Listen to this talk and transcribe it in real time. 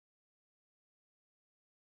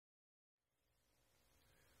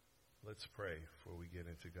Let's pray before we get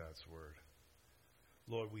into God's Word.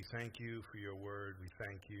 Lord, we thank you for your Word. We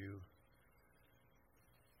thank you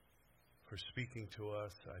for speaking to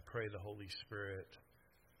us. I pray the Holy Spirit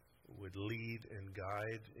would lead and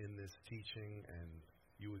guide in this teaching, and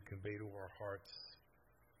you would convey to our hearts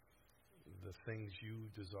the things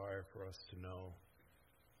you desire for us to know.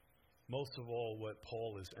 Most of all, what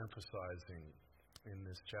Paul is emphasizing in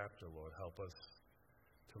this chapter, Lord, help us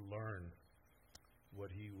to learn what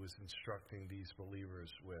he was instructing these believers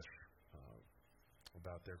with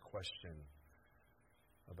about their question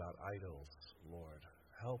about idols, Lord.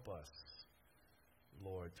 Help us,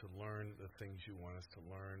 Lord, to learn the things you want us to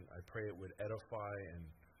learn. I pray it would edify and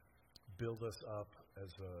build us up as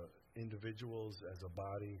individuals, as a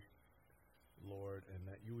body, Lord, and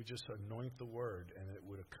that you would just anoint the word and it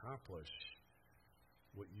would accomplish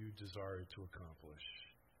what you desire to accomplish.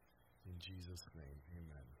 In Jesus' name,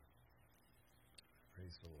 amen.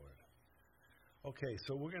 Praise the Lord. Okay,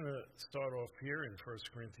 so we're going to start off here in 1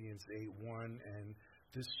 Corinthians 8:1, and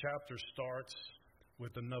this chapter starts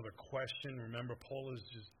with another question. Remember, Paul is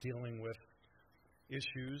just dealing with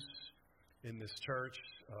issues in this church,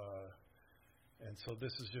 and so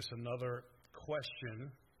this is just another question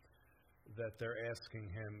that they're asking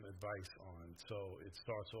him advice on. So it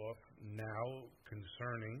starts off now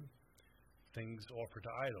concerning things offered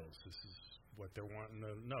to idols. This is what they're wanting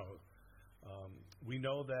to know. We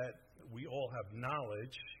know that we all have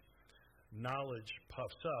knowledge. Knowledge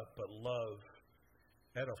puffs up, but love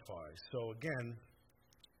edifies. So again,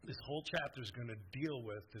 this whole chapter is going to deal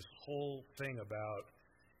with this whole thing about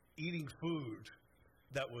eating food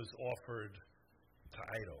that was offered to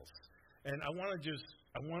idols. And I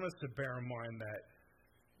want us to bear in mind that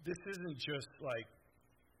this isn't just like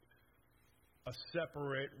a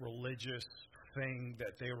separate religious thing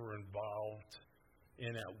that they were involved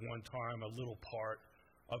in at one time, a little part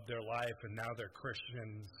of their life, and now they're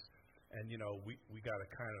Christians, and we got to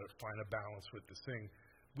kind of find a balance with this thing.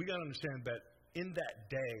 We got to understand that in that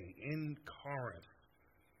day, in Corinth,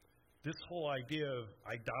 this whole idea of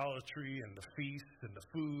idolatry and the feasts and the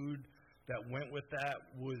food that went with that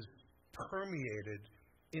was permeated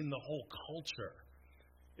in the whole culture.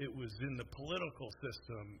 It was in the political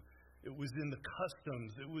system. It was in the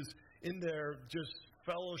customs. It was in their just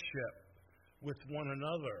fellowship with one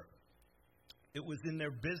another. It was in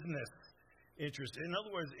their business interest. In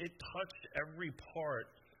other words, it touched every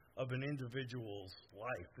part of an individual's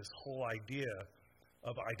life, this whole idea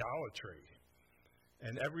of idolatry.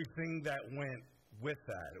 And everything that went with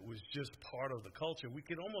that, it was just part of the culture. We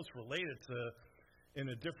could almost relate it to, in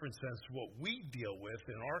a different sense, what we deal with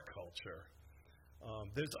in our culture.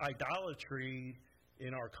 There's idolatry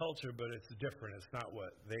in our culture, but it's different. It's not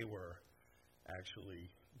what they were actually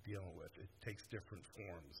dealing with. It takes different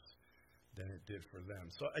forms than it did for them.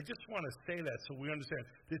 So I just want to say that so we understand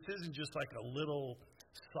this isn't just like a little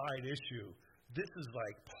side issue. This is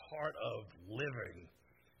like part of living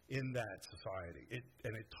in that society.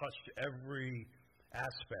 And it touched every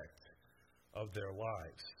aspect of their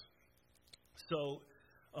lives. So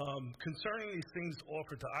concerning these things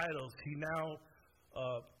offered to idols, he now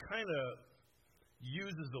kind of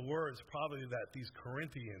uses the words probably that these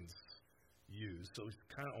Corinthians used. So it's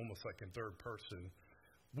kind of almost like in third person.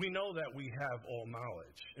 We know that we have all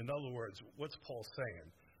knowledge. In other words, what's Paul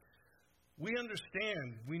saying? We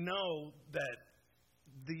understand, we know that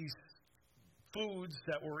these foods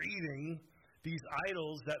that we're eating, these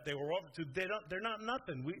idols that they were offered to, they're not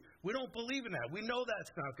nothing. We don't believe in that. We know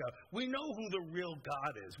that's not God. We know who the real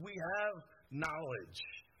God is. We have knowledge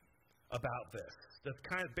about this. That's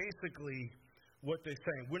kind of basically what they're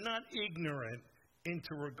saying. We're not ignorant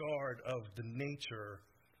into regard of the nature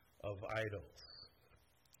of idols.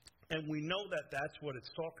 And we know that that's what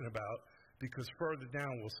it's talking about, because further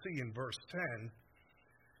down we'll see in verse 10,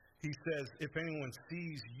 he says, if anyone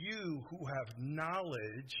sees you who have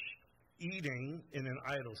knowledge eating in an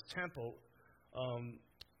idol's temple,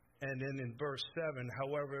 and then in verse 7,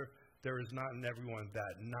 however, there is not in everyone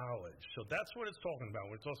that knowledge. So that's what it's talking about.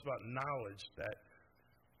 When it talks about knowledge, that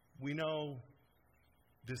we know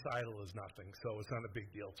this idol is nothing, so it's not a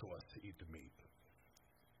big deal to us to eat the meat.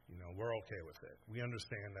 We're okay with it. We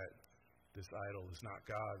understand that this idol is not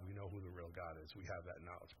God. We know who the real God is. We have that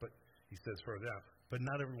knowledge. But he says further down, but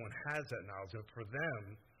not everyone has that knowledge, and for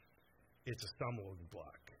them, it's a stumbling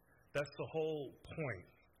block. That's the whole point.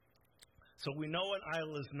 So we know an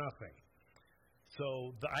idol is nothing.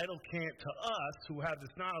 So the idol can't, to us who have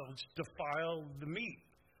this knowledge, defile the meat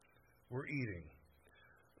we're eating.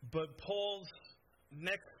 But Paul's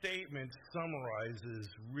next statement summarizes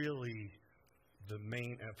really the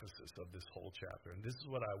main emphasis of this whole chapter. And this is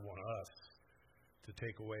what I want us to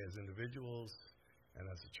take away as individuals and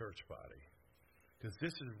as a church body. Because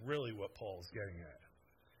this is really what Paul's getting at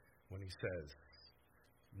when he says,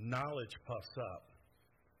 knowledge puffs up,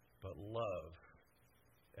 but love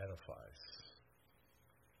edifies.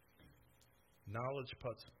 Knowledge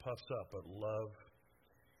puffs up, but love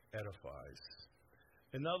edifies.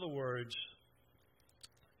 In other words,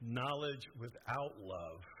 knowledge without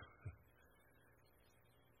love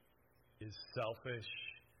is selfish,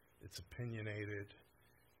 it's opinionated,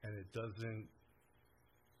 and it doesn't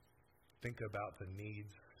think about the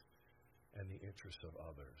needs and the interests of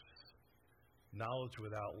others. Knowledge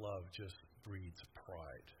without love just breeds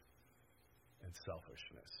pride and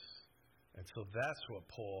selfishness. And so that's what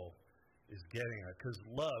Paul is getting at. Because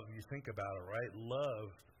love, you think about it, right?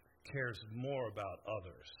 Love cares more about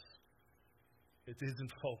others. It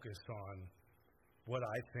isn't focused on what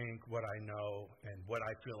I think, what I know, and what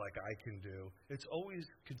I feel like I can do. It's always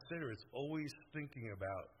considered, it's always thinking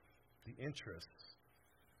about the interests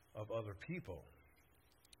of other people.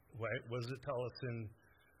 Right? What does it tell us in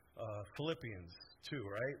Philippians 2,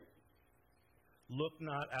 right? Look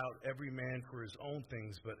not out every man for his own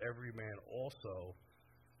things, but every man also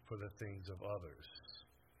for the things of others.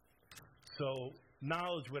 So,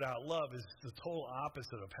 knowledge without love is the total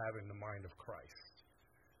opposite of having the mind of Christ,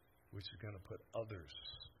 which is going to put others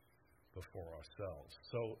before ourselves.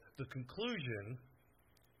 So, the conclusion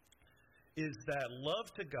is that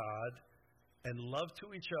love to God and love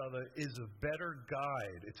to each other is a better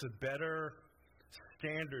guide. It's a better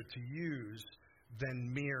standard to use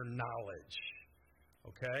than mere knowledge.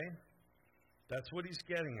 Okay? That's what he's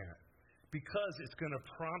getting at. Because it's going to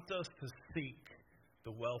prompt us to seek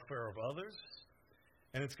the welfare of others,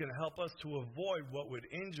 and it's going to help us to avoid what would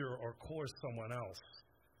injure or cause someone else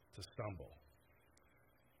to stumble.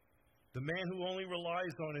 The man who only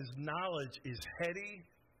relies on his knowledge is heady,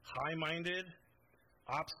 high-minded,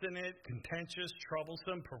 obstinate, contentious,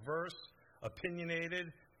 troublesome, perverse, opinionated,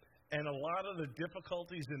 and a lot of the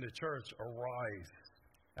difficulties in the church arise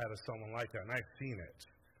out of someone like that, and I've seen it.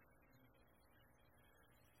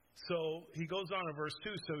 So he goes on in verse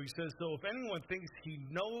 2, so he says, so if anyone thinks he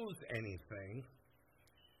knows anything,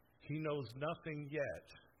 he knows nothing yet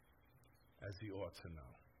as he ought to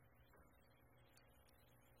know.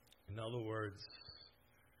 In other words,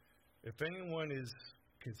 if anyone is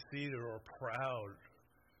conceited or proud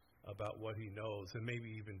about what he knows, and maybe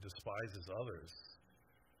even despises others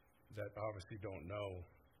that obviously don't know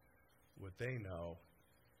what they know,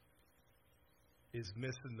 is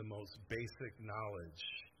missing the most basic knowledge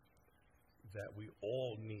that we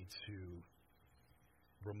all need to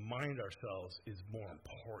remind ourselves is more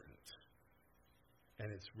important.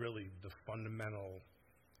 And it's really the fundamental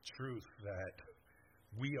truth that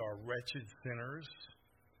we are wretched sinners,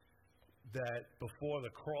 that before the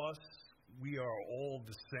cross we are all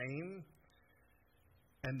the same,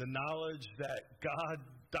 and the knowledge that God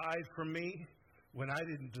died for me when I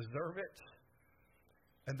didn't deserve it,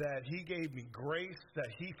 and that He gave me grace, that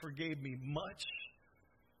He forgave me much.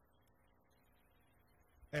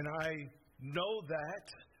 And I know that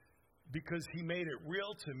because He made it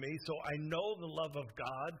real to me, so I know the love of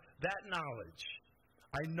God, that knowledge.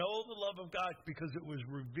 I know the love of God because it was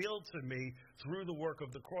revealed to me through the work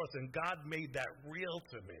of the cross, and God made that real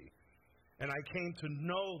to me. And I came to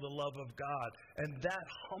know the love of God, and that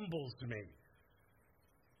humbles me.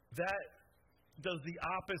 That does the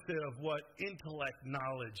opposite of what intellect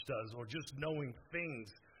knowledge does, or just knowing things.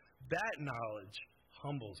 That knowledge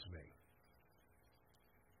humbles me.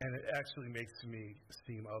 And it actually makes me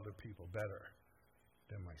esteem other people better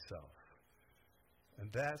than myself. And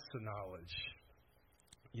that's the knowledge.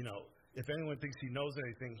 You know, if anyone thinks he knows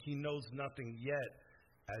anything, he knows nothing yet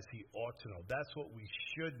as he ought to know. That's what we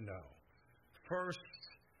should know. First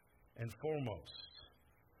and foremost,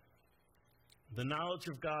 the knowledge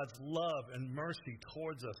of God's love and mercy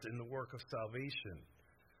towards us in the work of salvation.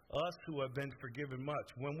 Us who have been forgiven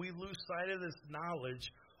much. When we lose sight of this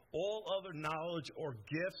knowledge, all other knowledge or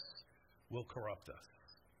gifts will corrupt us.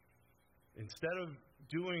 Instead of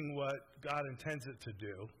doing what God intends it to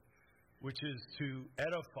do, which is to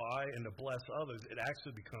edify and to bless others, it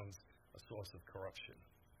actually becomes a source of corruption.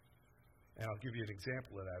 And I'll give you an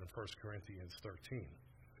example of that in 1 Corinthians 13,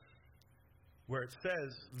 where it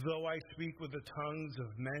says, though I speak with the tongues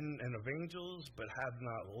of men and of angels, but have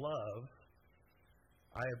not love,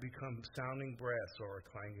 I have become sounding brass or a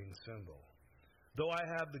clanging cymbal. Though I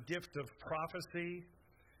have the gift of prophecy,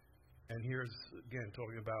 and here's again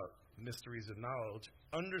talking about mysteries of knowledge,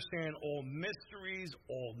 understand all mysteries,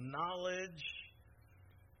 all knowledge,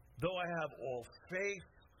 though I have all faith,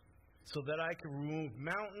 so that I can remove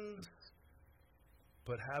mountains,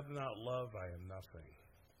 but have not love, I am nothing.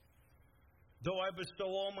 Though I bestow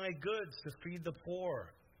all my goods to feed the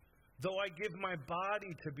poor, though I give my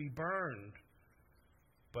body to be burned,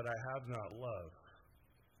 but I have not love,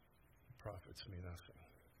 it profits me nothing.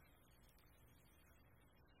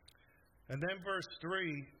 And then verse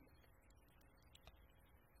 3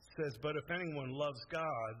 says, but if anyone loves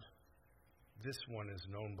God, this one is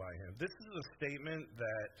known by him. This is a statement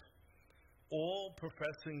that all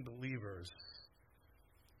professing believers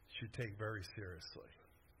should take very seriously.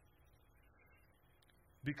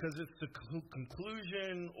 Because it's the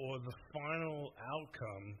conclusion or the final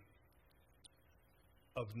outcome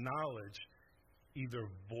of knowledge, either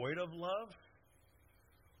void of love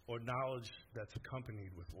or knowledge that's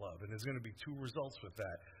accompanied with love. And there's going to be two results with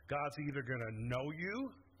that. God's either going to know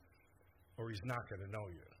you or he's not going to know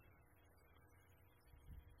you.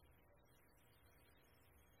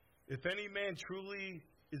 If any man truly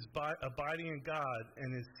is abiding in God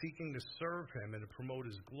and is seeking to serve him and to promote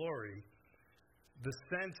his glory, the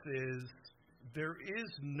sense is there is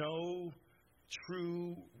no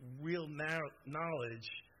true, real knowledge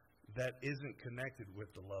that isn't connected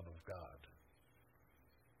with the love of God.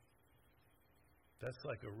 That's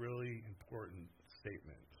like a really important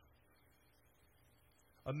statement.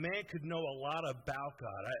 A man could know a lot about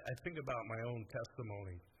God. I think about my own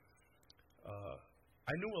testimony.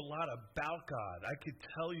 I knew a lot about God. I could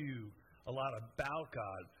tell you a lot about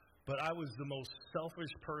God, but I was the most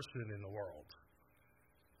selfish person in the world.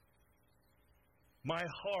 My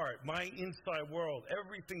heart, my inside world,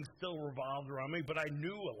 everything still revolved around me, but I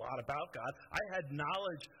knew a lot about God. I had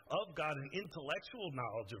knowledge of God, an intellectual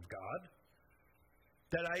knowledge of God,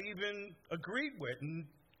 that I even agreed with and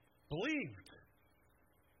believed.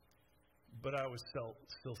 But I was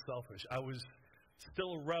still selfish. I was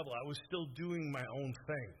still a rebel. I was still doing my own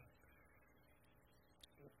thing.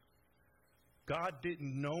 God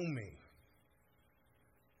didn't know me.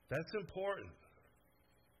 That's important.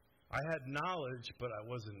 I had knowledge, but I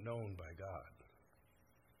wasn't known by God.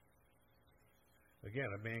 Again,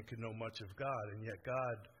 a man could know much of God, and yet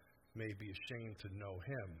God may be ashamed to know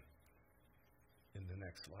him in the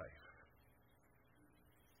next life.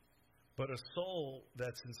 But a soul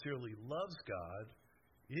that sincerely loves God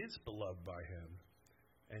is beloved by him,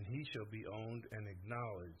 and he shall be owned and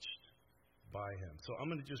acknowledged by him. So I'm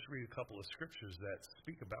going to just read a couple of scriptures that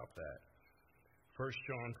speak about that. 1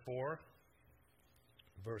 John 4,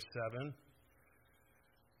 verse 7.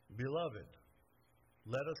 Beloved,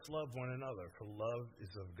 let us love one another, for love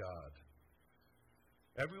is of God.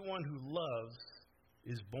 Everyone who loves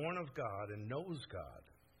is born of God and knows God.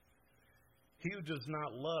 He who does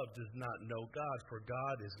not love does not know God, for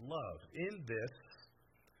God is love. In this,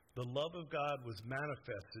 the love of God was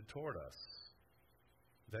manifested toward us,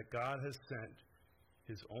 that God has sent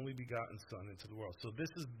his only begotten Son into the world. So this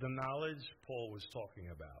is the knowledge Paul was talking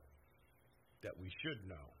about, that we should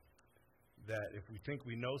know. That if we think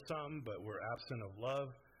we know something, but we're absent of love,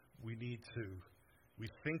 we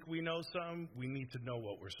think we know something, we need to know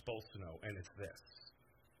what we're supposed to know, and it's this,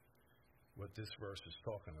 what this verse is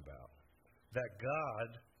talking about. That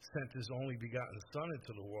God sent his only begotten Son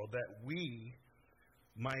into the world, that we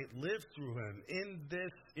might live through him. In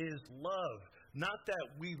this is love. Not that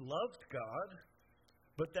we loved God,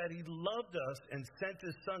 but that he loved us and sent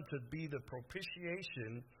his Son to be the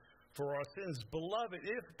propitiation for our sins. Beloved,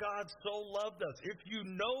 if God so loved us, if you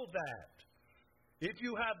know that, if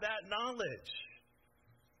you have that knowledge,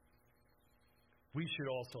 we should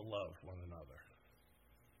also love one another.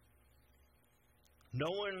 No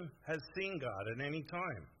one has seen God at any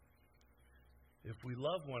time. If we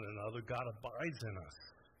love one another, God abides in us,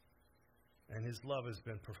 and his love has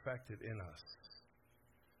been perfected in us.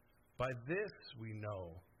 By this we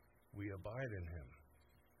know we abide in him,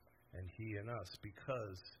 and he in us,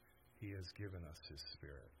 because he has given us his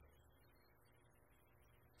Spirit.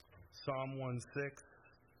 Psalm 1:6,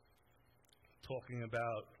 talking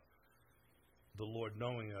about the Lord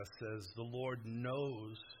knowing us, says, the Lord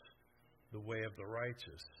knows the way of the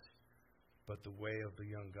righteous, but the way of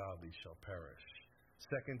the ungodly shall perish.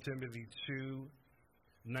 2 Timothy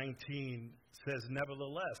 2:19 says,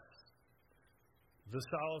 nevertheless, the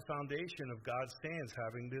solid foundation of God stands,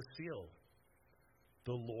 having this seal: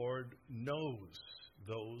 the Lord knows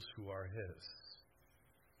those who are his.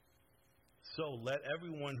 So let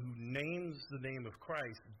everyone who names the name of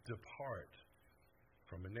Christ depart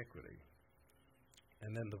from iniquity.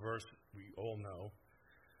 And then the verse we all know,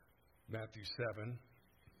 Matthew 7,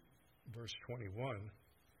 verse 21.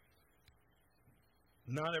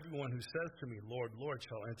 Not everyone who says to me, Lord, Lord,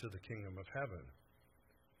 shall enter the kingdom of heaven,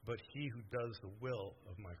 but he who does the will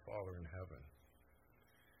of my Father in heaven.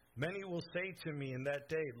 Many will say to me in that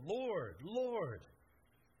day, Lord, Lord,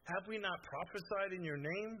 have we not prophesied in your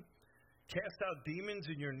name, cast out demons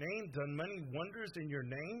in your name, done many wonders in your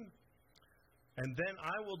name? And then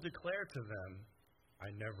I will declare to them,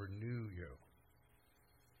 I never knew you.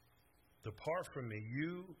 Depart from me,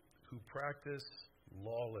 you who practice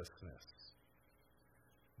lawlessness.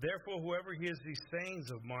 Therefore, whoever hears these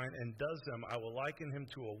sayings of mine and does them, I will liken him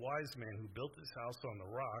to a wise man who built his house on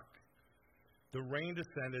the rock. The rain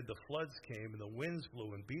descended, the floods came, and the winds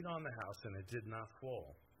blew and beat on the house, and it did not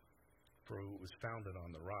fall, for it was founded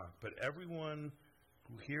on the rock. But everyone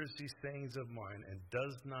who hears these sayings of mine and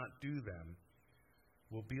does not do them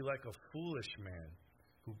will be like a foolish man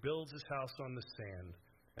who builds his house on the sand,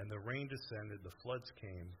 and the rain descended, the floods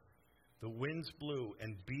came, the winds blew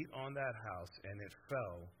and beat on that house, and it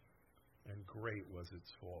fell, and great was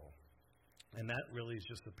its fall. And that really is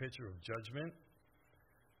just a picture of judgment.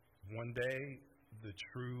 One day, the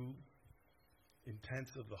true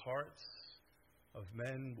intents of the hearts of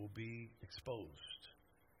men will be exposed.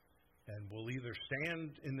 And we'll either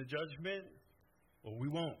stand in the judgment or we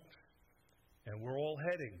won't. And we're all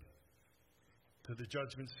heading to the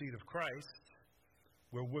judgment seat of Christ,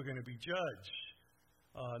 where we're going to be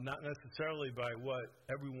judged, not necessarily by what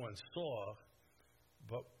everyone saw,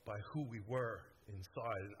 but by who we were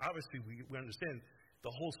inside. And obviously, we understand the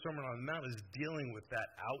whole Sermon on the Mount is dealing with that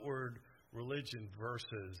outward religion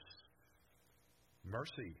versus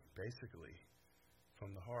mercy, basically,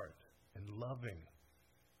 from the heart, and loving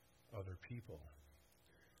other people.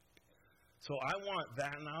 So I want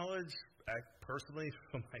that knowledge, personally,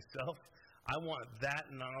 for myself, I want that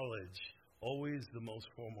knowledge always the most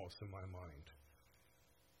foremost in my mind.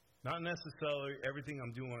 Not necessarily everything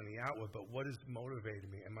I'm doing on the outward, but what is motivating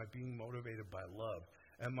me? Am I being motivated by love?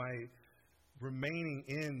 Am I remaining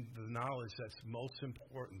in the knowledge that's most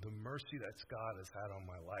important, the mercy that God has had on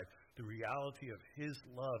my life, the reality of His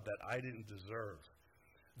love that I didn't deserve,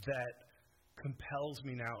 that compels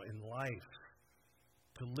me now in life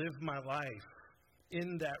to live my life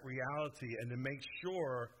in that reality and to make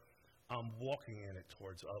sure I'm walking in it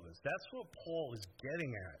towards others. That's what Paul is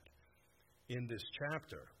getting at in this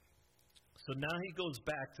chapter. So now he goes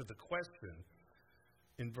back to the question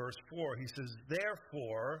in verse 4. He says,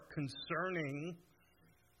 therefore, concerning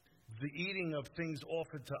the eating of things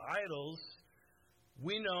offered to idols,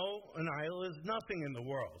 we know an idol is nothing in the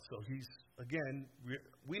world. So he's, again,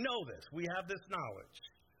 we know this. We have this knowledge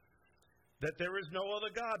that there is no other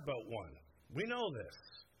God but one. We know this.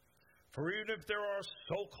 For even if there are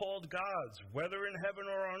so-called gods, whether in heaven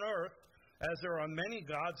or on earth, as there are many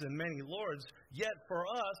gods and many lords, yet for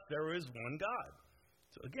us there is one God.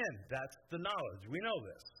 So again, that's the knowledge. We know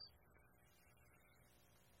this.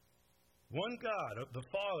 One God, the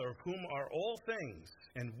Father, of whom are all things,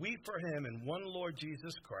 and we for Him, and one Lord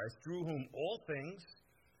Jesus Christ, through whom all things,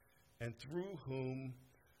 and through whom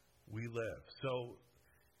we live. So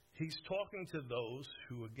he's talking to those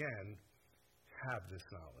who, again, have this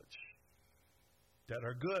knowledge, that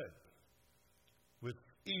are good with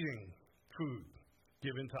eating food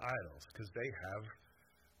given to idols, because they have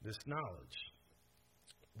this knowledge.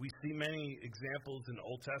 We see many examples in the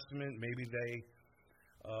Old Testament. Maybe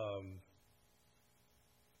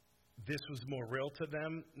this was more real to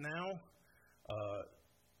them now.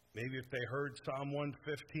 Maybe if they heard Psalm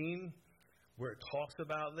 115, where it talks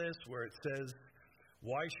about this, where it says,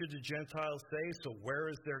 why should the Gentiles say, so where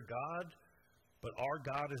is their God? But our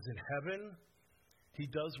God is in heaven. He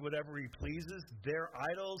does whatever He pleases. Their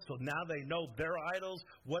idols, so now they know their idols,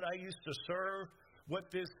 what I used to serve, what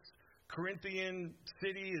this Corinthian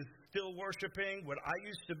city is still worshiping, what I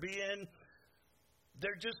used to be in.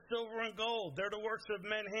 They're just silver and gold. They're the works of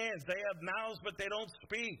men's hands. They have mouths, but they don't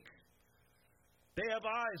speak. They have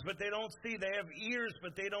eyes, but they don't see. They have ears,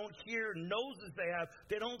 but they don't hear. Noses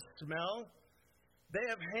they don't smell. They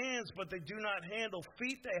have hands, but they do not handle.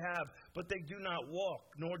 Feet they have, but they do not walk,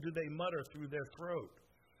 nor do they mutter through their throat.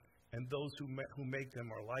 And those who make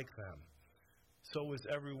them are like them. So is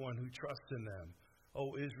everyone who trusts in them.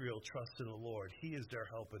 O Israel, trust in the Lord. He is their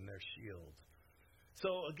help and their shield.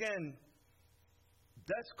 So again,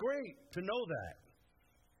 that's great to know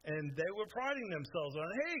that. And they were priding themselves on,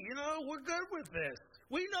 hey, we're good with this.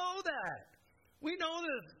 We know that. We know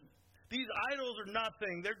this. These idols are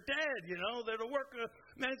nothing. They're dead, They're the work of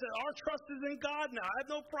man. Our trust is in God now. I have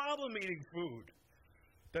no problem eating food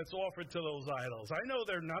that's offered to those idols. I know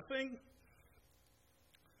they're nothing.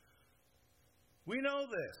 We know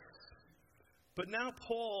this. But now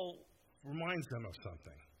Paul reminds them of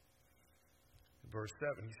something. In verse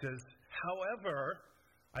 7, he says, however,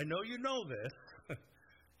 I know you know this,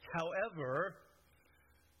 however,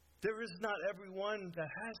 There is not everyone that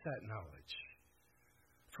has that knowledge.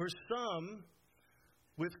 For some,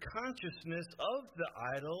 with consciousness of the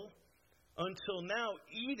idol, until now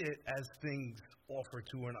eat it as things offered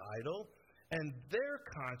to an idol, and their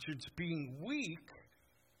conscience, being weak,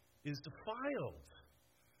 is defiled.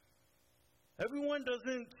 Everyone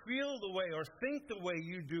doesn't feel the way or think the way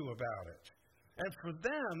you do about it. And for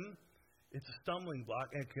them, it's a stumbling block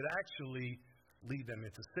and could actually lead them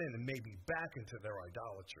into sin and maybe back into their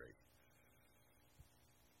idolatry.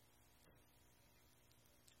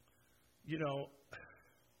 You know,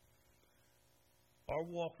 our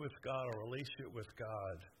walk with God, our relationship with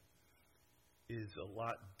God, is a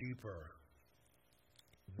lot deeper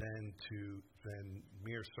than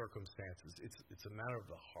mere circumstances. It's a matter of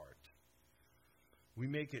the heart. We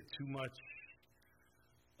make it too much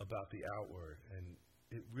about the outward, and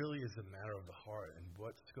it really is a matter of the heart and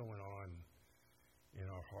what's going on in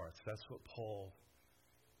our hearts. That's what Paul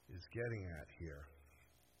is getting at here.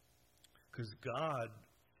 Because God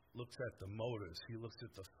looks at the motives. He looks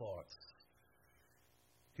at the thoughts.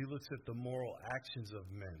 He looks at the moral actions of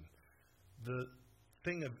men. The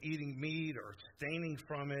thing of eating meat or abstaining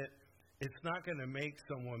from it, it's not going to make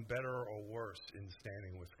someone better or worse in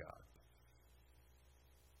standing with God.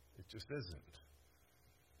 It just isn't.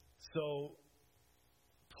 So,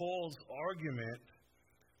 Paul's argument,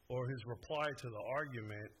 or his reply to the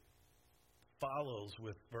argument, follows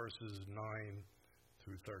with verses 9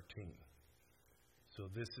 through 13. So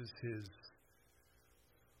this is his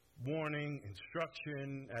warning,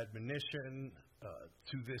 instruction, admonition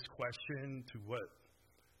to this question, to what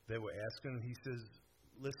they were asking. He says,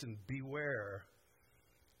 listen, beware,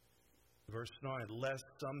 verse 9, lest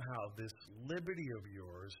somehow this liberty of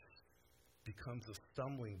yours becomes a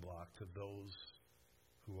stumbling block to those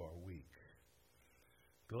who are weak.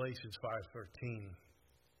 Galatians 5:13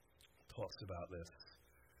 talks about this.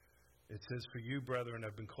 It says, for you, brethren,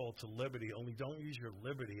 have been called to liberty, only don't use your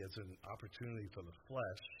liberty as an opportunity for the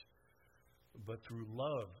flesh, but through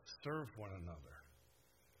love serve one another.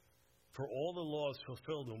 For all the law is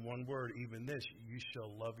fulfilled in one word, even this, you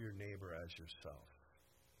shall love your neighbor as yourself.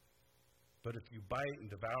 But if you bite and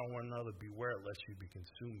devour one another, beware lest you be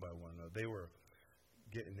consumed by one another. They were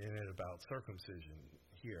getting in it about circumcision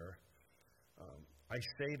here. I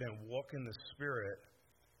say then, walk in the Spirit,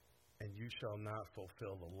 and you shall not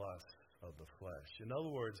fulfill the lust of the flesh. In other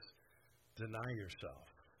words, deny yourself,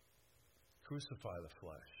 crucify the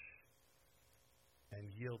flesh, and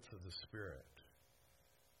yield to the Spirit.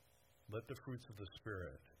 Let the fruits of the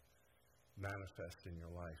Spirit manifest in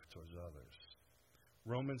your life towards others.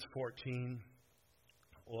 Romans 14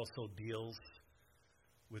 also deals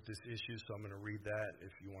with this issue, so I'm going to read that.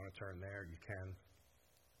 If you want to turn there, you can.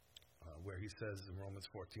 Where he says in Romans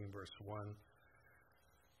 14, verse 1,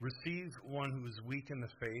 receive one who is weak in the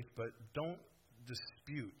faith, but don't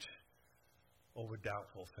dispute over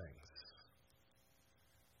doubtful things.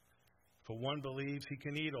 For one believes he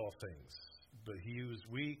can eat all things, but he who is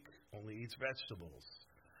weak only eats vegetables.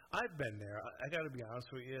 I've been there. I got to be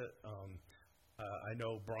honest with you. I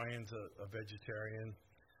know Brian's a vegetarian,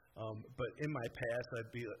 but in my past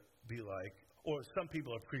I'd be like, or some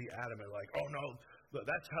people are pretty adamant, like, oh no,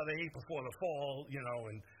 that's how they ate before the fall,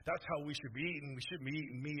 and that's how we should be eating. We shouldn't be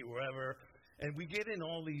eating meat wherever. And we get in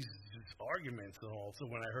all these arguments and all. So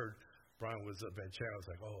when I heard Brian was a vegetarian, I was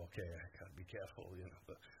like, oh, okay, I got to be careful,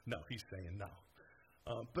 But no, he's saying no.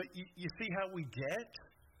 But you see how we get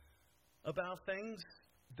about things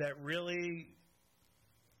that really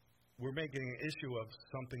we're making an issue of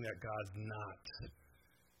something that God's not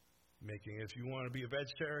making. If you want to be a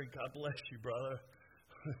vegetarian, God bless you, brother.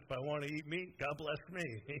 If I want to eat meat, God bless me.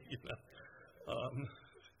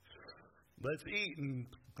 Let's eat and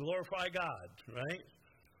glorify God, right?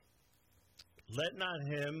 Let not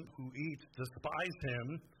him who eats despise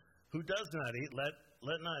him who does not eat.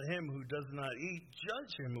 Let not him who does not eat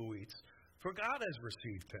judge him who eats, for God has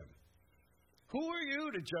received him. Who are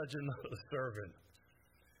you to judge another servant?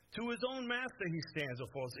 To his own master he stands or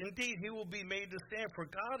falls. Indeed, he will be made to stand, for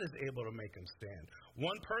God is able to make him stand.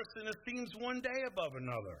 One person esteems one day above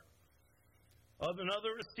another. Of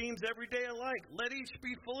another esteems every day alike. Let each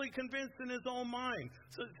be fully convinced in his own mind.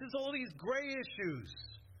 So there's all these gray issues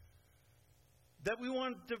that we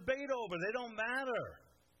want to debate over. They don't matter.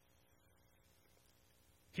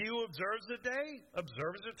 He who observes the day,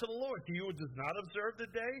 observes it to the Lord. He who does not observe the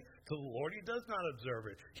day, to the Lord he does not observe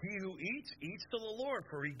it. He who eats, eats to the Lord,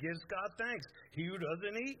 for he gives God thanks. He who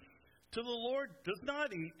doesn't eat, to the Lord does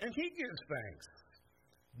not eat, and he gives thanks.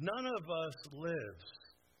 None of us lives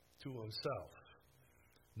to himself.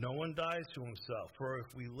 No one dies to himself. For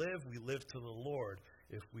if we live to the Lord.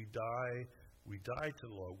 If we die, We died to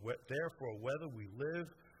the Lord. Therefore, whether we live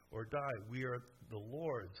or die, we are the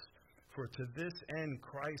Lord's. For to this end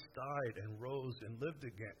Christ died and rose and lived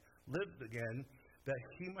again, that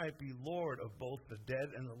he might be Lord of both the dead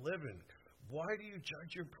and the living. Why do you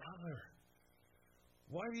judge your brother?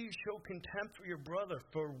 Why do you show contempt for your brother?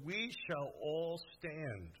 For we shall all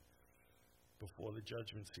stand before the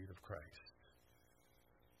judgment seat of Christ.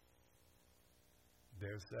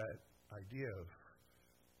 There's that idea of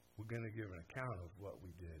we're going to give an account of what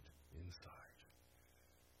we did inside.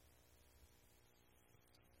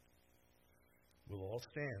 We'll all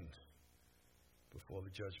stand before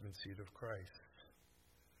the judgment seat of Christ.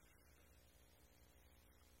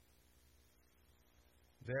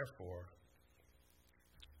 Therefore,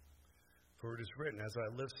 for it is written, as I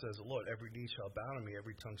live, says the Lord, every knee shall bow to me,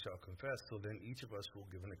 every tongue shall confess, so then each of us will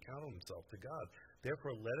give an account of himself to God.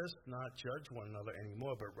 Therefore, let us not judge one another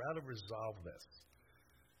anymore, but rather resolve this.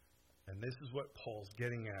 And this is what Paul's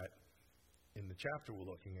getting at in the chapter we're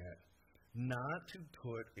looking at. Not to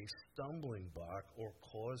put a stumbling block or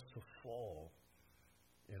cause to fall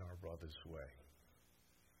in our brother's way.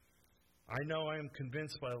 I know I am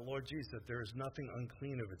convinced by the Lord Jesus that there is nothing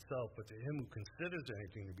unclean of itself, but to him who considers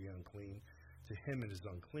anything to be unclean, to him it is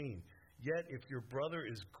unclean. Yet if your brother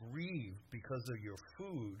is grieved because of your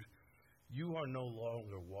food, you are no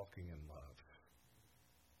longer walking in love.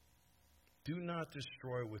 Do not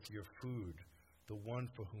destroy with your food the one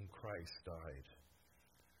for whom Christ died.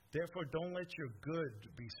 Therefore, don't let your good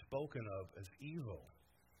be spoken of as evil.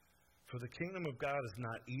 For the kingdom of God is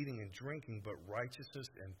not eating and drinking, but righteousness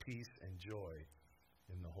and peace and joy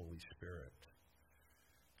in the Holy Spirit.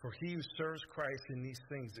 For he who serves Christ in these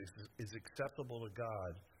things is acceptable to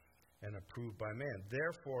God and approved by man.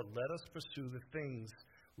 Therefore, let us pursue the things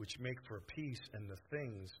which make for peace and the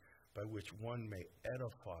things by which one may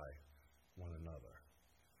edify one another.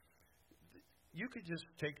 You could just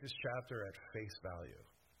take this chapter at face value.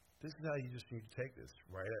 This is how you just need to take this,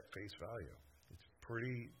 right at face value. It's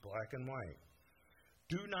pretty black and white.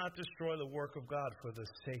 Do not destroy the work of God for the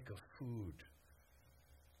sake of food.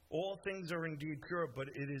 All things are indeed pure, but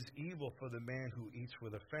it is evil for the man who eats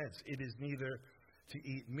with offense. It is neither to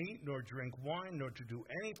eat meat, nor drink wine, nor to do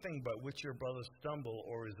anything by which your brother stumble,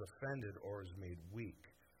 or is offended, or is made weak.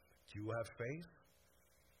 Do you have faith?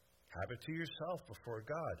 Have it to yourself before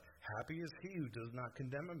God. Happy is he who does not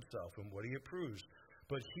condemn himself in what he approves.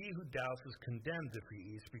 But he who doubts is condemned if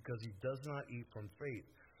he eats, because he does not eat from faith.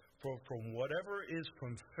 For from whatever is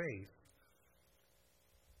from faith,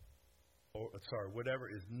 whatever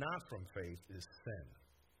is not from faith is sin.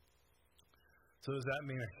 So does that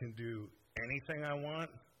mean I can do anything I want?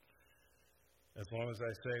 As long as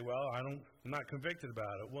I say, well, I'm not convicted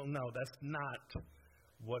about it. Well, no, that's not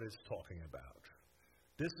what it's talking about.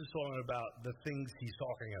 This is talking about the things he's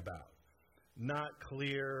talking about. Not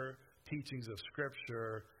clear teachings of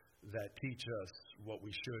Scripture that teach us what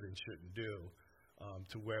we should and shouldn't do,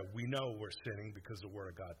 to where we know we're sinning because the Word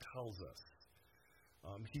of God tells us.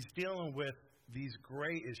 He's dealing with these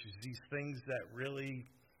gray issues, these things that really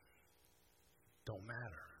don't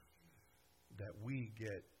matter, that we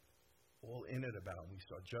get all in it about, and we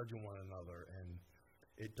start judging one another, and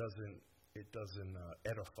it doesn't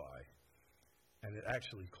edify, and it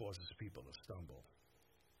actually causes people to stumble.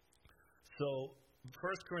 So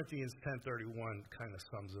 1 Corinthians 10:31 kind of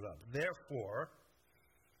sums it up. Therefore,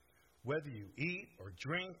 whether you eat or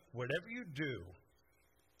drink, whatever you do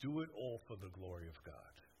it all for the glory of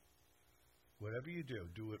God. Whatever you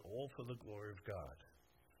do it all for the glory of God.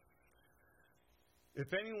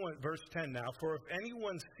 If anyone, verse 10 now, for if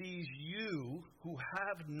anyone sees you who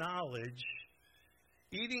have knowledge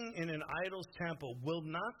eating in an idol's temple, will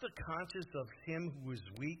not the conscience of him who is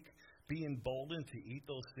weak be emboldened to eat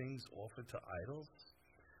those things offered to idols?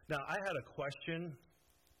 Now, I had a question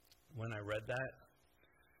when I read that,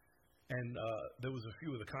 and there was a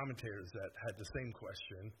few of the commentators that had the same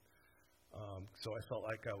question, so I felt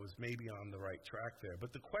like I was maybe on the right track there.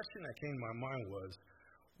 But the question that came to my mind was,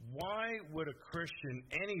 why would a Christian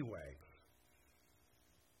anyway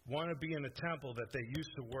want to be in a temple that they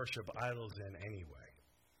used to worship idols in anyway?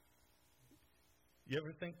 You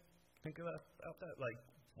ever think about that? Like,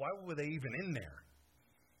 why were they even in there?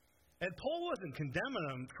 And Paul wasn't condemning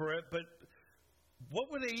them for it, but what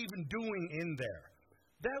were they even doing in there?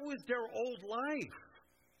 That was their old life.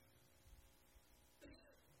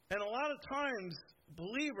 And a lot of times,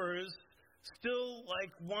 believers still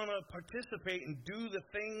want to participate and do the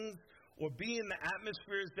things or be in the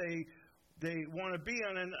atmospheres they want to be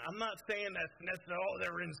in. And I'm not saying that's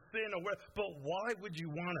they're in sin or whatever, but why would you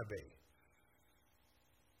want to be?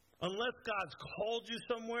 Unless God's called you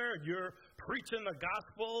somewhere, you're preaching the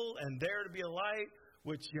gospel and there to be a light,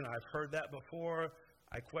 which, I've heard that before.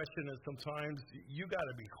 I question it sometimes. You got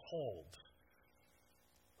to be called.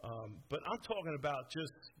 But I'm talking about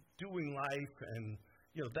just doing life, and,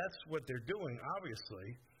 that's what they're doing,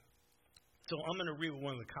 obviously. So I'm going to read what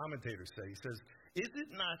one of the commentators say. He says, "Is it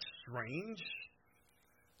not strange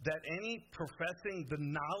that any professing the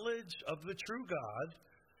knowledge of the true God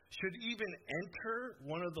should even enter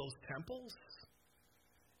one of those temples?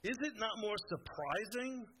 Is it not more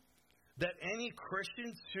surprising that any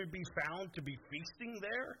Christians should be found to be feasting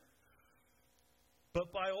there?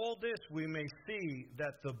 But by all this we may see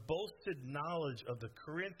that the boasted knowledge of the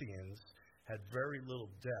Corinthians had very little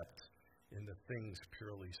depth in the things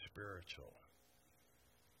purely spiritual."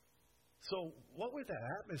 So what would that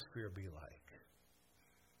atmosphere be like?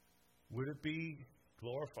 Would it be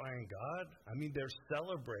glorifying God? I mean, they're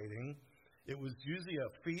celebrating. It was usually a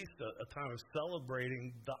feast, a time of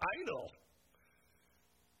celebrating the idol.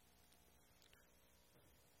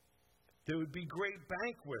 There would be great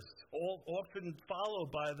banquets, often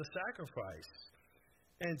followed by the sacrifice.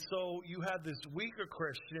 And so you have this weaker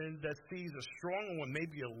Christian that sees a strong one,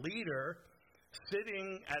 maybe a leader,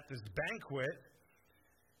 sitting at this banquet,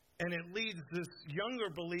 and it leads this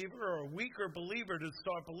younger believer or a weaker believer to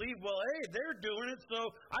start believing, well, hey, they're doing it,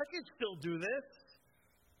 so I can still do this.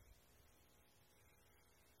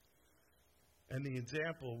 And the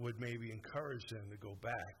example would maybe encourage them to go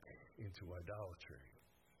back into idolatry.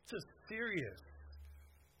 It's a serious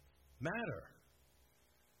matter.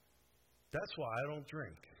 That's why I don't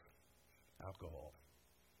drink alcohol.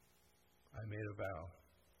 I made a vow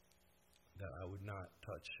that I would not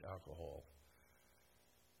touch alcohol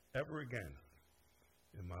ever again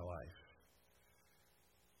in my life.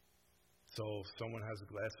 So if someone has a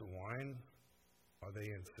glass of wine, are they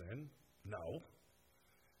in sin? No.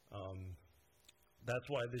 That's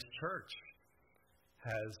why this church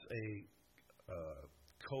has a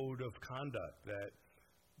code of conduct that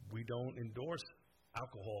we don't endorse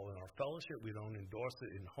alcohol in our fellowship. We don't endorse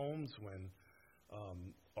it in homes when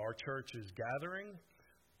our church is gathering.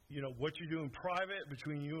 What you do in private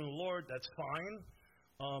between you and the Lord, that's fine.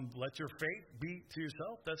 Let your faith be to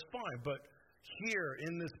yourself, that's fine. But here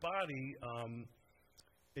in this body,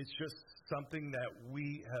 it's just something that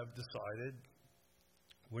we have decided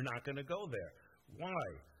we're not going to go there. Why?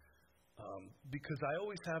 Because I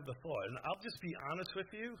always have the thought, and I'll just be honest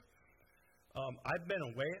with you, I've been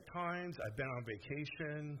away at times, I've been on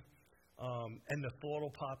vacation, and the thought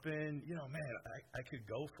will pop in, man, I could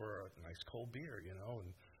go for a nice cold beer,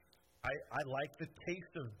 and I like the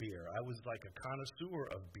taste of beer. I was like a connoisseur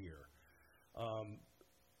of beer.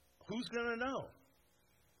 Who's going to know,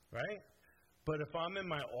 right? But if I'm in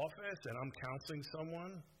my office and I'm counseling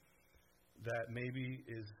someone that maybe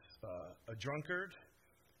is a drunkard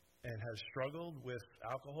and has struggled with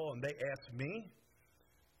alcohol, and they ask me,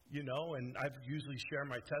 and I've usually share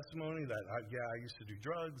my testimony that, I used to do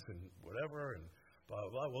drugs and whatever, and blah, blah,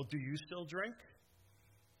 blah. Well, do you still drink?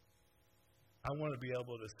 I want to be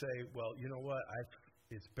able to say, well, you know what?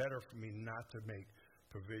 It's better for me not to make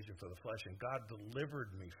provision for the flesh, and God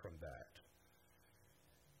delivered me from that.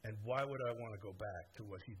 And why would I want to go back to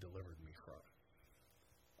what He delivered me from?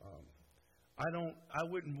 I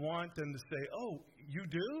wouldn't want them to say, oh, you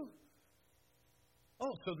do?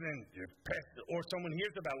 Oh, so then if someone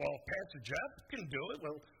hears about, well, Pastor Jeff can do it.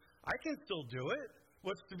 Well, I can still do it.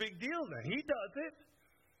 What's the big deal then? He does it.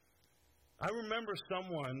 I remember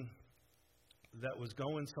someone that was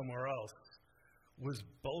going somewhere else was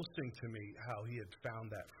boasting to me how he had found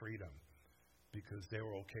that freedom because they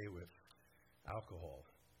were okay with alcohol.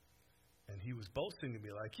 And he was boasting to me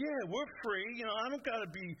like, yeah, we're free. I don't got to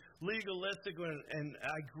be legalistic. And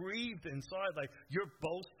I grieved inside like, you're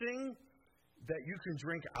boasting that you can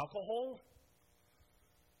drink alcohol?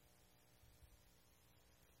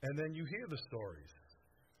 And then you hear the stories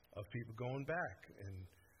of people going back and,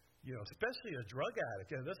 especially a drug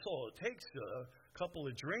addict. And that's all it takes, a couple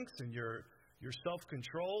of drinks and your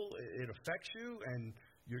self-control, it affects you and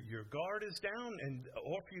your guard is down and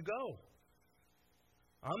off you go.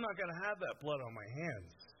 I'm not going to have that blood on my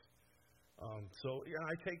hands. So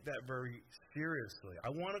I take that very seriously.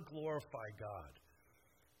 I want to glorify God.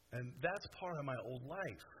 And that's part of my old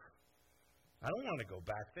life. I don't want to go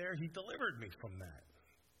back there. He delivered me from that.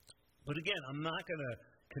 But again, I'm not going to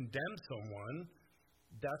condemn someone.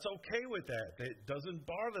 That's okay with that. It doesn't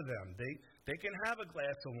bother them. They can have a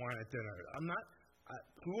glass of wine at dinner.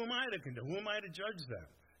 Who am I to condemn? Who am I to judge them?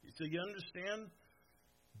 So you understand?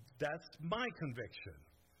 That's my conviction.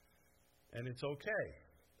 And it's okay.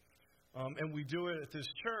 And we do it at this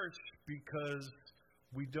church because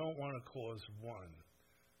We don't want to cause one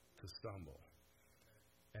to stumble.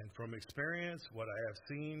 And from experience, what I have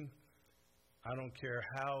seen, I don't care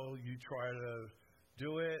how you try to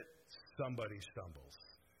do it, somebody stumbles.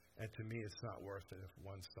 And to me, it's not worth it if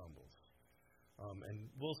one stumbles. And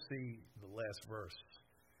we'll see the last verse,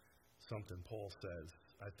 something Paul says,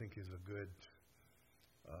 I think is a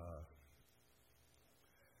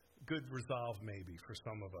good resolve maybe for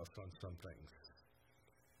some of us on some things.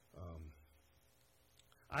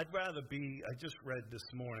 I just read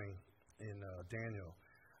this morning in Daniel,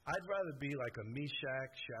 I'd rather be like a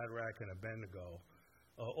Meshach, Shadrach, and Abednego,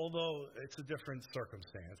 although it's a different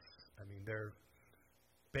circumstance. I mean, they're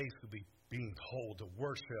basically being told to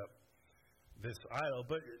worship this idol.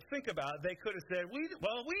 But think about it. They could have said, we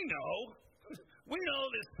know. We know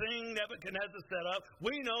this thing Nebuchadnezzar set up.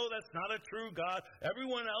 We know that's not a true God.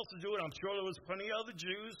 Everyone else is doing it. I'm sure there was plenty of other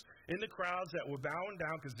Jews in the crowds that were bowing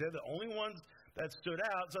down because they're the only ones that stood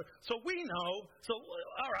out. So we know. So,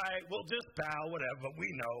 all right, we'll just bow, whatever. But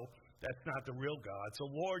we know that's not the real God. So,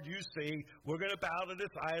 Lord, you see, we're going to bow to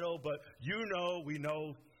this idol, but you know, we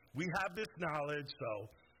know, we have this knowledge. So,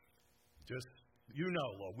 just, you know,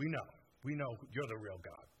 Lord, we know. We know you're the real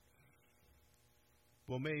God.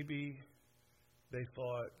 Well, maybe they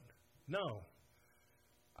thought, no,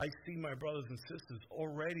 I see my brothers and sisters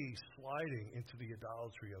already sliding into the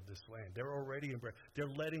idolatry of this land. They're already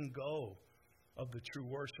they're letting go of the true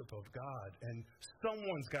worship of God, and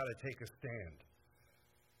someone's got to take a stand.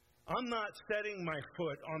 I'm not setting my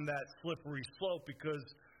foot on that slippery slope because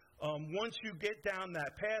once you get down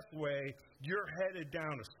that pathway, you're headed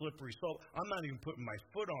down a slippery slope. I'm not even putting my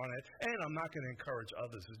foot on it, and I'm not going to encourage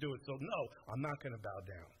others to do it. So, no, I'm not going to bow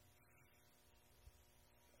down.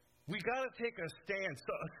 We got to take a stand,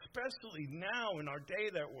 so especially now in our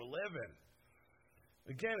day that we're living.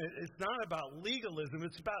 Again, it's not about legalism.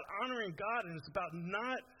 It's about honoring God, and it's about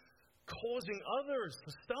not causing others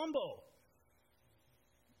to stumble.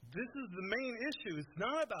 This is the main issue. It's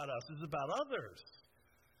not about us. It's about others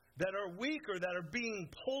that are weak or that are being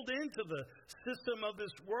pulled into the system of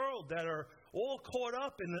this world, that are all caught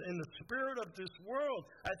up in the spirit of this world.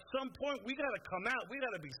 At some point, we got to come out. We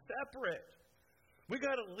got to be separate. We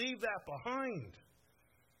got to leave that behind.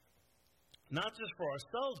 Not just for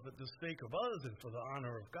ourselves, but the sake of others and for the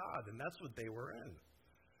honor of God. And that's what they were in.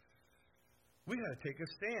 We got to take a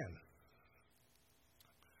stand.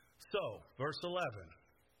 So, verse 11.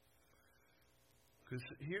 Because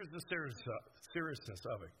here's the seriousness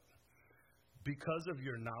of it. Because of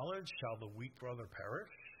your knowledge shall the weak brother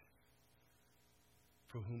perish,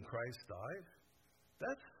 for whom Christ died?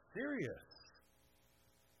 That's serious.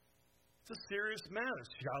 It's a serious matter.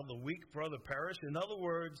 Shall the weak brother perish? In other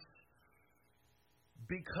words,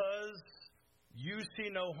 because you see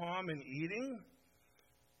no harm in eating,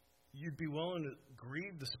 you'd be willing to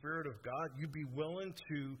grieve the Spirit of God. You'd be willing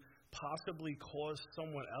to possibly cause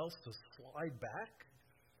someone else to slide back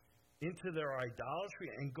into their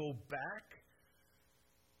idolatry and go back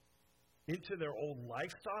into their old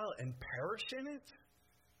lifestyle and perish in it?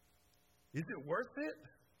 Is it worth it?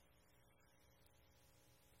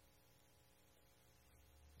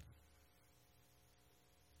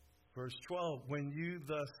 Verse 12, when you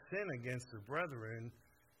thus sin against the brethren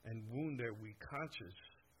and wound their weak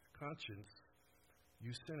conscience,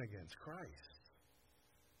 you sin against Christ.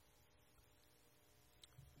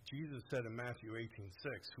 Jesus said in Matthew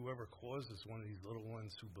 18:6, whoever causes one of these little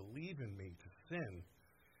ones who believe in me to sin,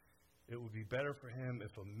 it would be better for him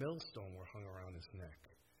if a millstone were hung around his neck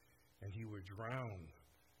and he were drowned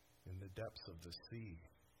in the depths of the sea.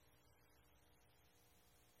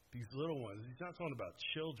 These little ones, he's not talking about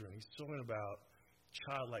children. He's talking about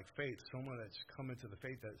childlike faith, someone that's come into the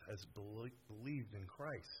faith that has believed in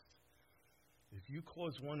Christ. If you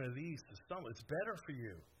cause one of these to stumble, it's better for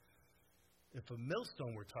you if a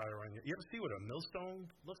millstone were tied around you. You ever see what a millstone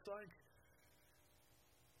looks like?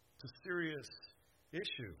 It's a serious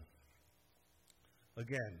issue.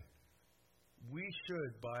 Again, we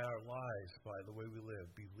should, by our lives, by the way we live,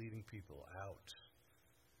 be leading people out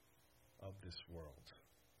of this world.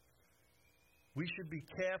 We should be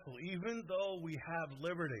careful, even though we have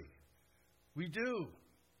liberty. We do.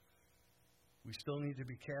 We still need to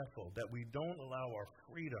be careful that we don't allow our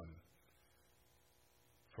freedom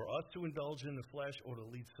for us to indulge in the flesh or to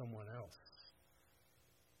lead someone else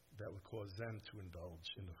that would cause them to indulge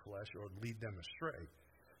in the flesh or lead them astray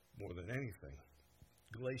more than anything.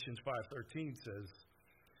 Galatians 5:13 says,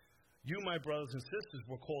 you, my brothers and sisters,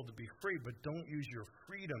 were called to be free, but don't use your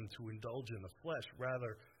freedom to indulge in the flesh.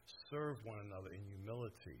 Rather, serve one another in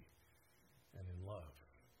humility and in love.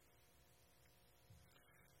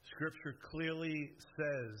 Scripture clearly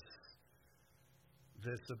says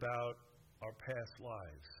this about our past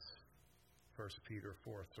lives. 1 Peter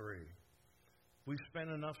 4:3. We've spent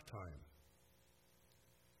enough time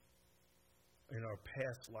in our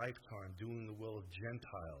past lifetime doing the will of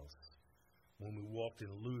Gentiles when we walked in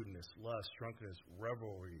lewdness, lust, drunkenness,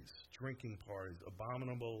 revelries, drinking parties,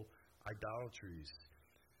 abominable idolatries.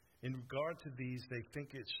 In regard to these, they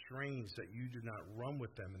think it strange that you do not run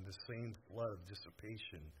with them in the same flood of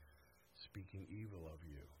dissipation, speaking evil of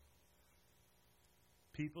you.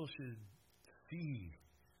 People should see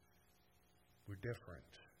we're different.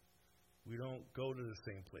 We don't go to the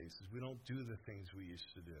same places. We don't do the things we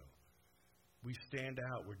used to do. We stand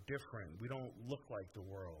out. We're different. We don't look like the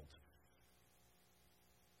world.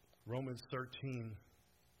 Romans 13,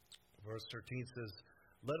 verse 13 says,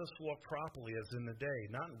 let us walk properly as in the day,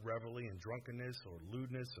 not in revelry and drunkenness or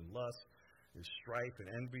lewdness and lust and strife and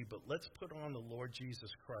envy, but let's put on the Lord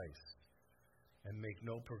Jesus Christ and make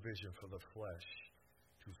no provision for the flesh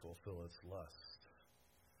to fulfill its lust.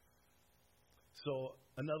 So,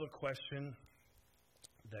 another question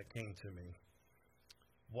that came to me.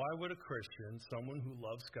 Why would a Christian, someone who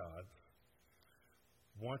loves God,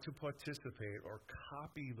 want to participate or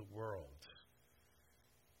copy the world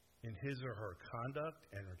in his or her conduct,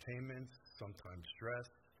 entertainment, sometimes dress,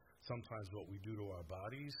 sometimes what we do to our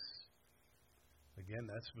bodies? Again,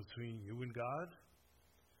 that's between you and God.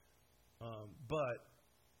 But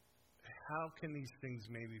how can these things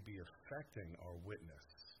maybe be affecting our witness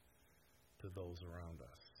to those around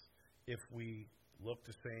us? If we look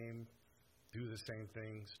the same, do the same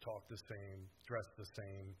things, talk the same, dress the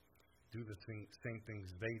same, do the same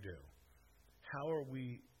things they do, how are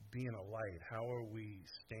we being a light? How are we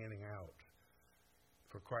standing out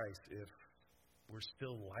for Christ if we're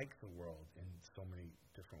still like the world in so many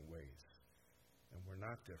different ways and we're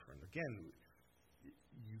not different? Again,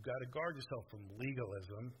 you've got to guard yourself from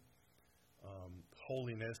legalism,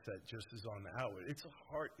 holiness that just is on the outward. It's a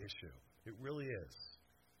heart issue. It really is.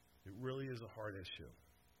 It really is a heart issue.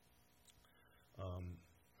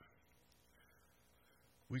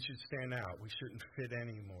 We should stand out. We shouldn't fit in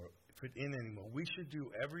anymore. We should do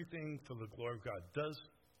everything for the glory of God. Does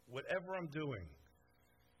whatever I'm doing,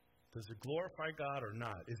 does it glorify God or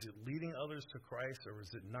not? Is it leading others to Christ or is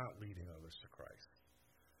it not leading others to Christ?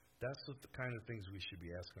 That's the kind of things we should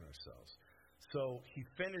be asking ourselves. So he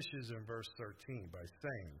finishes in verse 13 by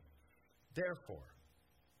saying, therefore,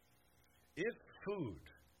 if food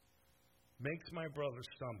makes my brother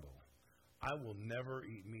stumble, I will never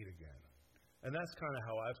eat meat again. And that's kind of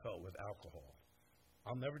how I felt with alcohol.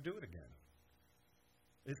 I'll never do it again.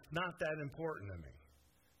 It's not that important to me.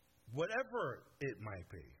 Whatever it might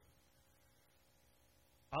be.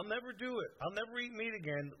 I'll never do it. I'll never eat meat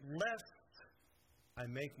again lest I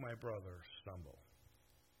make my brother stumble.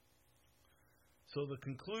 So the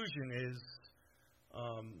conclusion is,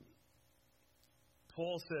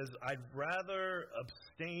 Paul says, I'd rather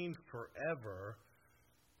abstain forever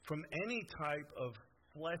from any type of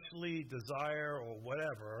fleshly desire or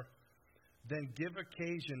whatever than give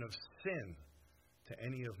occasion of sin to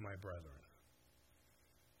any of my brethren.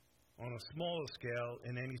 On a smaller scale,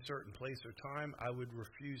 in any certain place or time, I would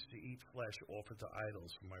refuse to eat flesh offered to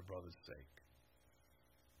idols for my brother's sake.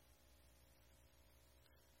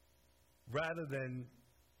 Rather than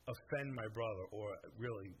offend my brother, or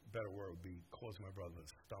really, better word would be cause my brother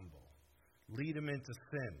to stumble. Lead him into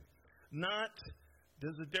sin.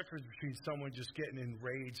 There's a difference between someone just getting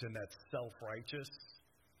enraged and that's self-righteous.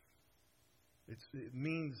 It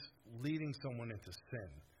means leading someone into sin.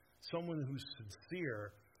 Someone who's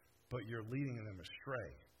sincere, but you're leading them astray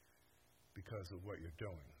because of what you're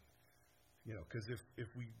doing. You know, because if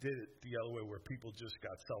we did it the other way where people just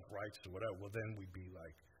got self-righteous or whatever, well, then we'd be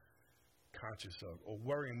like conscious of or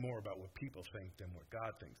worrying more about what people think than what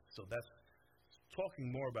God thinks. So that's talking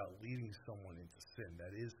more about leading someone into sin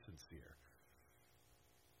that is sincere.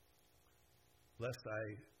 Lest I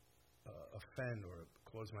offend or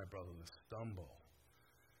cause my brother to stumble,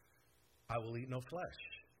 I will eat no flesh.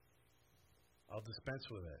 I'll dispense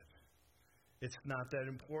with it. It's not that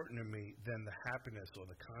important to me than the happiness or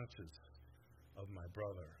the conscience of my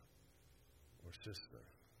brother or sister.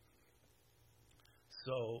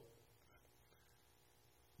 So,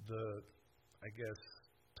 the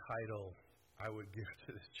title I would give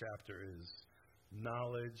to this chapter is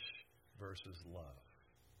Knowledge versus Love.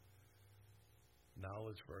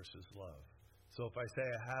 Knowledge versus love. So if I say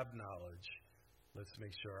I have knowledge, let's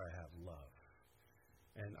make sure I have love.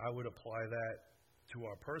 And I would apply that to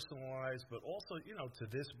our personal lives, but also, to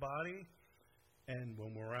this body, and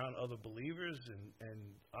when we're around other believers,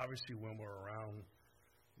 and obviously when we're around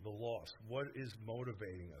the lost. What is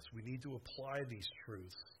motivating us? We need to apply these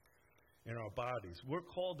truths in our bodies. We're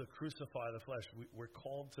called to crucify the flesh. We're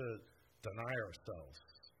called to deny ourselves.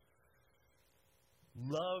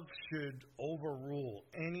 Love should overrule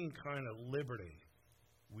any kind of liberty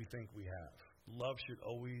we think we have. Love should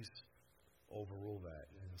always overrule that.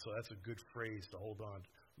 And so that's a good phrase to hold on to.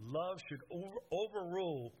 Love should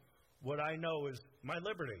overrule what I know is my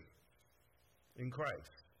liberty in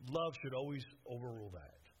Christ. Love should always overrule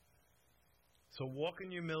that. So walk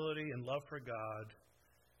in humility and love for God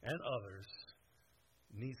and others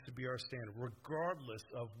needs to be our standard, regardless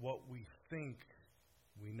of what we think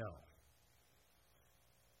we know.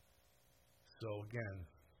 So again,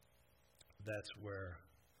 that's where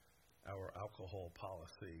our alcohol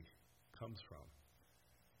policy comes from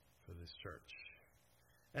for this church.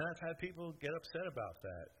 And I've had people get upset about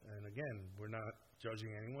that. And again, we're not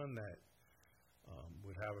judging anyone that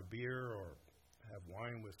would have a beer or have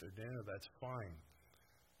wine with their dinner. That's fine.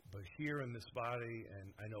 But here in this body,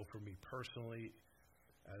 and I know for me personally,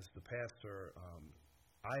 as the pastor,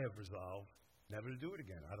 I have resolved never to do it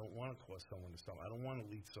again. I don't want to cause someone to stumble. I don't want to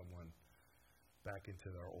lead someone back into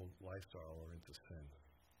their old lifestyle or into sin.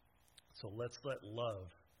 So let's let love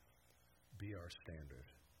be our standard.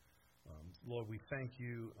 Lord, we thank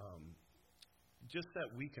you just that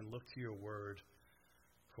we can look to your word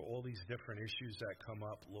for all these different issues that come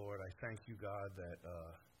up, Lord. I thank you, God, that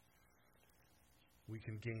we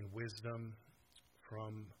can gain wisdom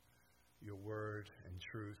from your word and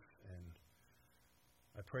truth. And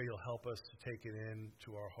I pray you'll help us to take it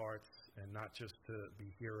into our hearts and not just to be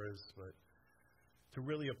hearers, but to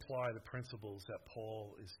really apply the principles that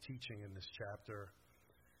Paul is teaching in this chapter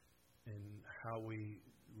in how we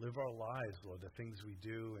live our lives, Lord, the things we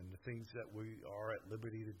do and the things that we are at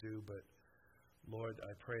liberty to do. But, Lord,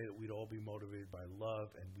 I pray that we'd all be motivated by love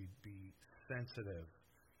and we'd be sensitive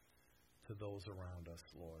to those around us,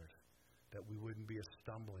 Lord, that we wouldn't be a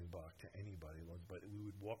stumbling block to anybody, Lord, but we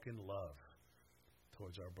would walk in love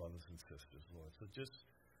towards our brothers and sisters, Lord. So just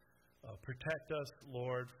protect us,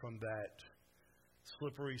 Lord, from that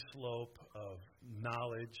slippery slope of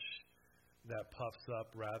knowledge that puffs up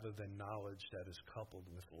rather than knowledge that is coupled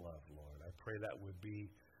with love, Lord. I pray that would be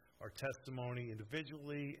our testimony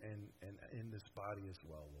individually and in this body as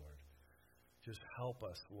well, Lord. Just help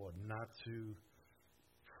us, Lord, not to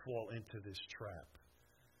fall into this trap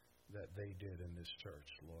that they did in this church,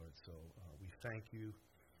 Lord. So we thank you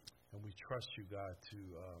and we trust you, God, to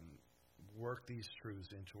work these truths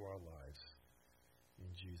into our lives. In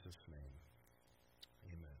Jesus' name.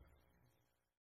 Amen.